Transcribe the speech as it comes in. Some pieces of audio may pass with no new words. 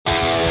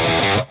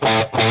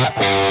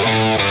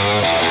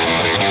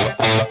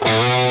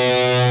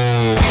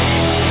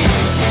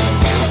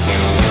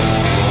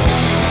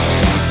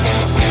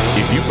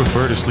If you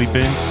prefer to sleep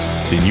in,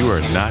 then you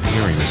are not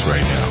hearing this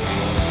right now.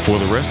 For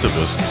the rest of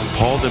us,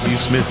 Paul W.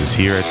 Smith is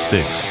here at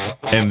 6.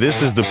 And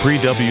this is the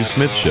Pre-W.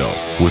 Smith Show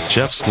with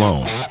Jeff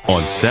Sloan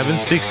on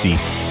 760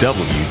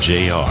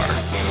 WJR.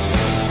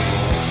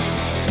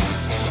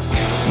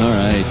 All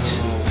right.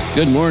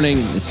 Good morning.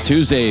 It's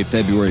Tuesday,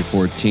 February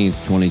 14th,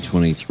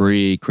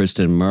 2023.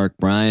 Kristin, Mark,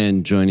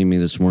 Brian joining me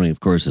this morning, of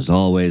course, as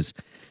always.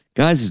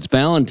 Guys, it's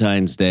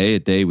Valentine's Day, a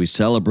day we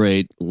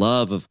celebrate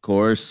love, of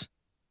course.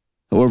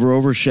 However,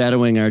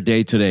 overshadowing our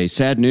day today,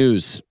 sad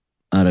news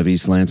out of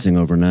East Lansing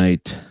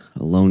overnight.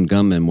 A lone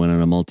gunman went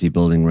on a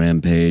multi-building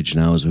rampage.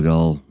 Now, as we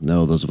all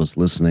know, those of us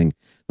listening,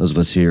 those of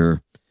us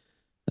here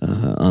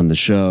on the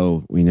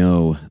show, we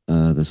know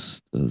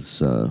this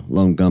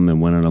lone gunman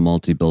went on a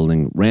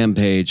multi-building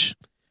rampage,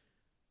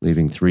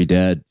 leaving 3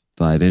 dead,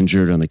 5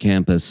 injured on the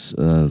campus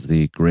of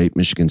the great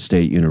Michigan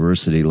State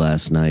University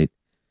last night.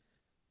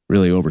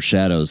 Really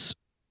overshadows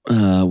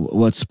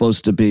what's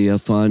supposed to be a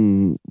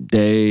fun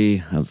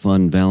day, a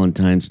fun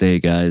Valentine's Day,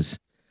 guys.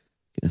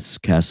 It's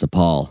casts a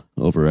pall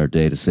over our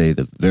day, to say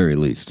the very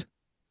least.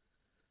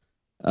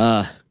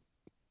 Good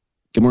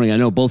morning. I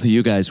know both of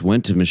you guys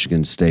went to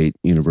Michigan State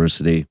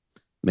University.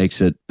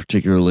 Makes it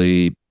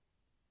particularly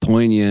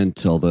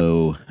poignant,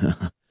 although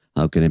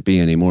how can it be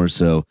any more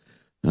so?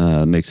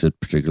 Makes it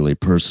particularly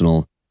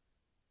personal.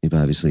 You've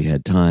obviously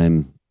had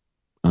time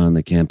on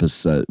the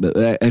campus. But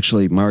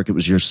actually, Mark, it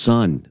was your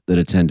son that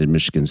attended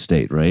Michigan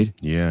State, right?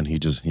 Yeah, and he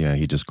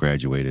just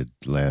graduated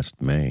last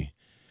May.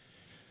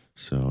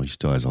 So he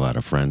still has a lot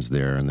of friends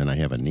there. And then I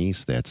have a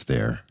niece that's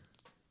there.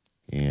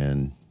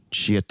 And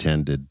she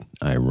attended,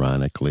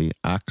 ironically,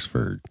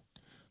 Oxford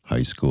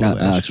High School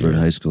last Oxford year.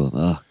 High School.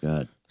 Oh,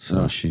 God.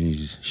 So she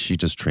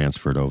just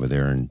transferred over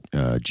there in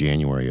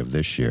January of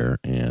this year.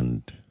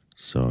 And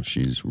so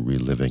she's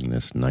reliving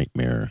this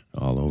nightmare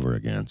all over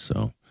again.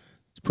 So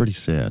it's pretty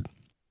sad.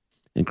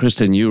 And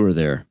Kristin, you were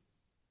there.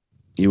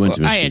 You went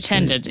to Michigan I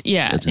attended. State.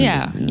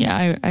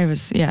 Yeah. I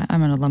was. Yeah,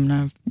 I'm an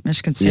alumna of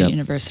Michigan State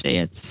University.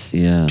 It's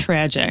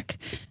tragic.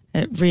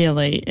 It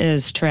really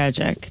is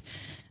tragic.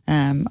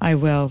 I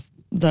will,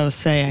 though,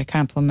 say I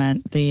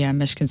compliment the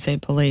Michigan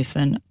State Police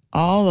and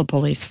all the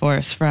police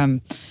force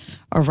from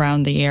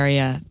around the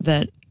area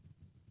that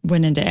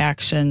went into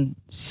action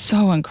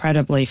so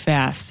incredibly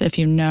fast. If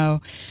you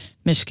know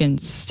Michigan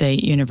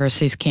State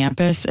University's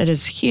campus, it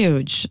is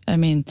huge. I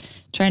mean,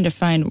 trying to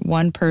find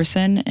one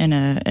person in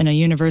a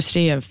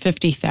university of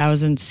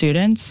 50,000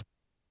 students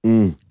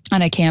on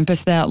a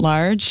campus that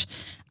large,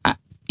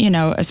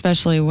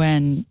 especially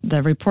when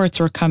the reports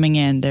were coming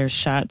in, there's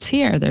shots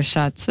here, there's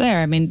shots there.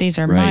 I mean, these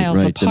are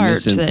miles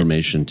apart. The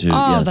misinformation, too.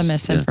 The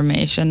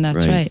misinformation,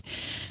 that's right.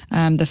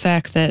 The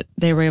fact that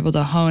they were able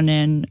to hone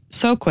in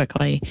so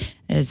quickly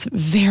is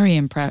very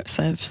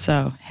impressive.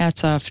 So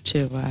hats off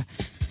to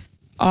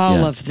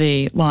all of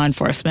the law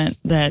enforcement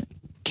that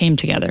came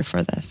together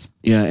for this.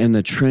 Yeah, and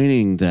the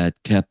training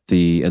that kept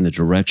and the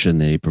direction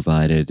they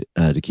provided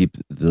to keep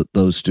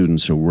those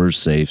students who were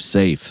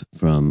safe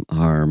from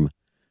harm.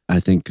 I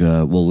think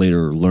we'll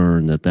later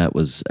learn that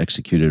was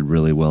executed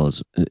really well.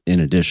 In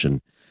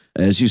addition,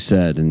 as you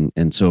said,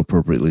 and so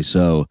appropriately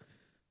so,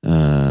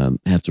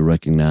 have to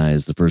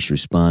recognize the first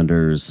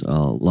responders,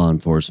 law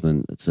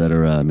enforcement, et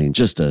cetera. I mean,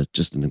 just an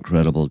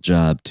incredible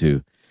job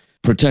to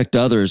protect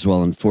others.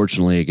 While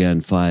unfortunately,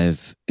 again,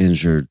 5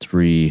 injured,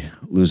 3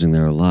 losing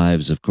their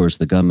lives. Of course,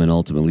 the gunman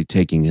ultimately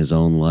taking his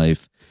own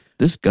life.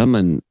 This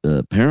gunman,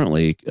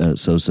 apparently,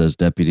 so says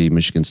Deputy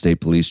Michigan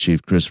State Police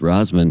Chief Chris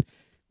Rosman,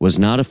 was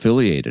not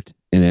affiliated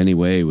in any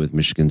way with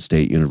Michigan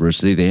State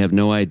University. They have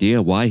no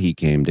idea why he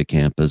came to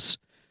campus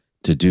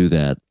to do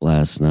that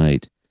last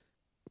night.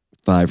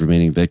 5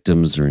 remaining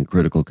victims are in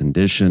critical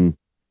condition.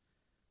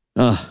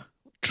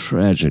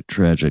 Tragic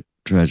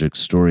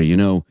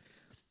story.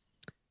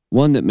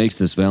 One that makes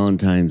this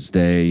Valentine's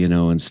Day,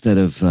 instead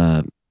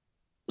of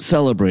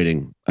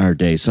celebrating our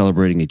day,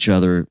 celebrating each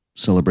other,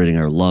 celebrating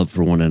our love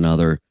for one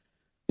another,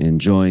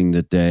 enjoying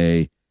the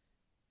day,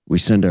 we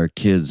send our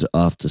kids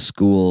off to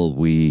school,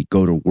 we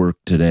go to work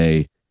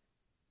today,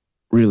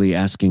 really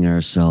asking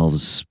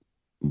ourselves,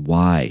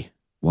 why,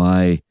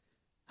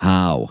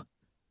 how,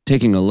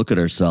 taking a look at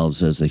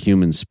ourselves as a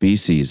human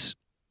species.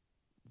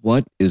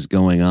 What is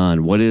going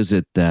on? What is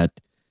it that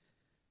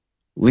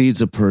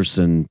leads a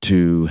person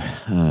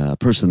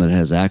that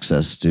has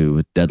access to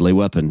a deadly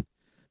weapon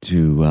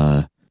to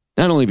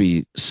not only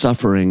be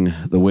suffering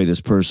the way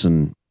this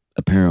person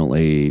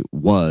apparently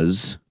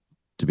was,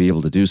 to be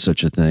able to do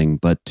such a thing,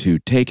 but to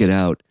take it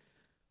out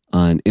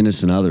on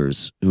innocent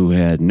others who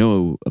had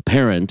no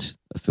apparent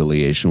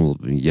affiliation, will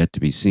be yet to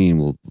be seen.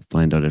 We'll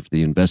find out after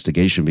the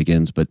investigation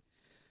begins. But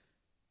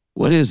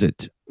what is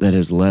it that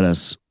has led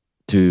us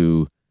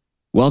to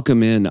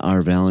welcome in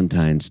our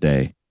Valentine's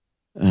Day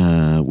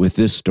with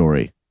this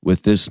story,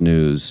 with this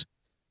news,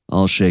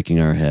 all shaking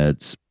our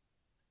heads?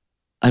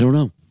 I don't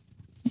know.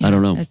 I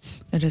don't know.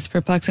 It is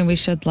perplexing. We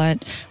should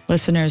let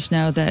listeners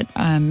know that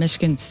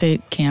Michigan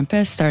State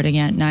campus, starting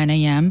at 9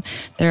 a.m.,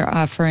 they're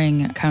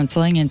offering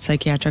counseling and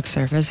psychiatric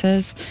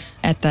services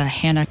at the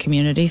Hannah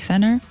Community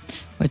Center,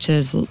 which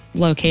is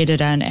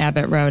located on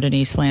Abbott Road in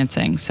East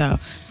Lansing. So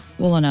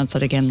we'll announce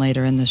it again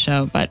later in the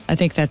show, but I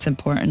think that's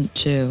important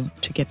to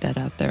get that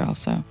out there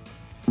also.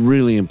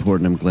 Really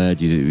important. I'm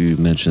glad you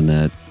mentioned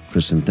that,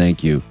 Kristin.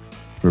 Thank you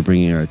for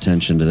bringing our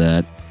attention to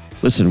that.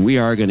 Listen, we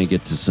are going to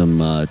get to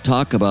some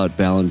talk about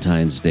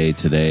Valentine's Day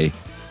today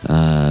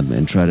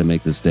and try to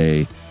make this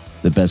day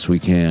the best we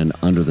can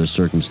under the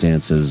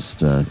circumstances.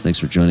 Thanks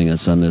for joining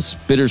us on this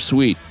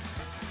bittersweet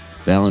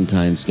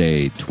Valentine's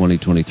Day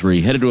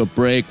 2023. Headed to a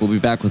break. We'll be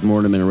back with more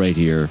in a minute right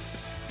here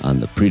on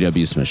the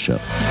Pre-W. Smith Show.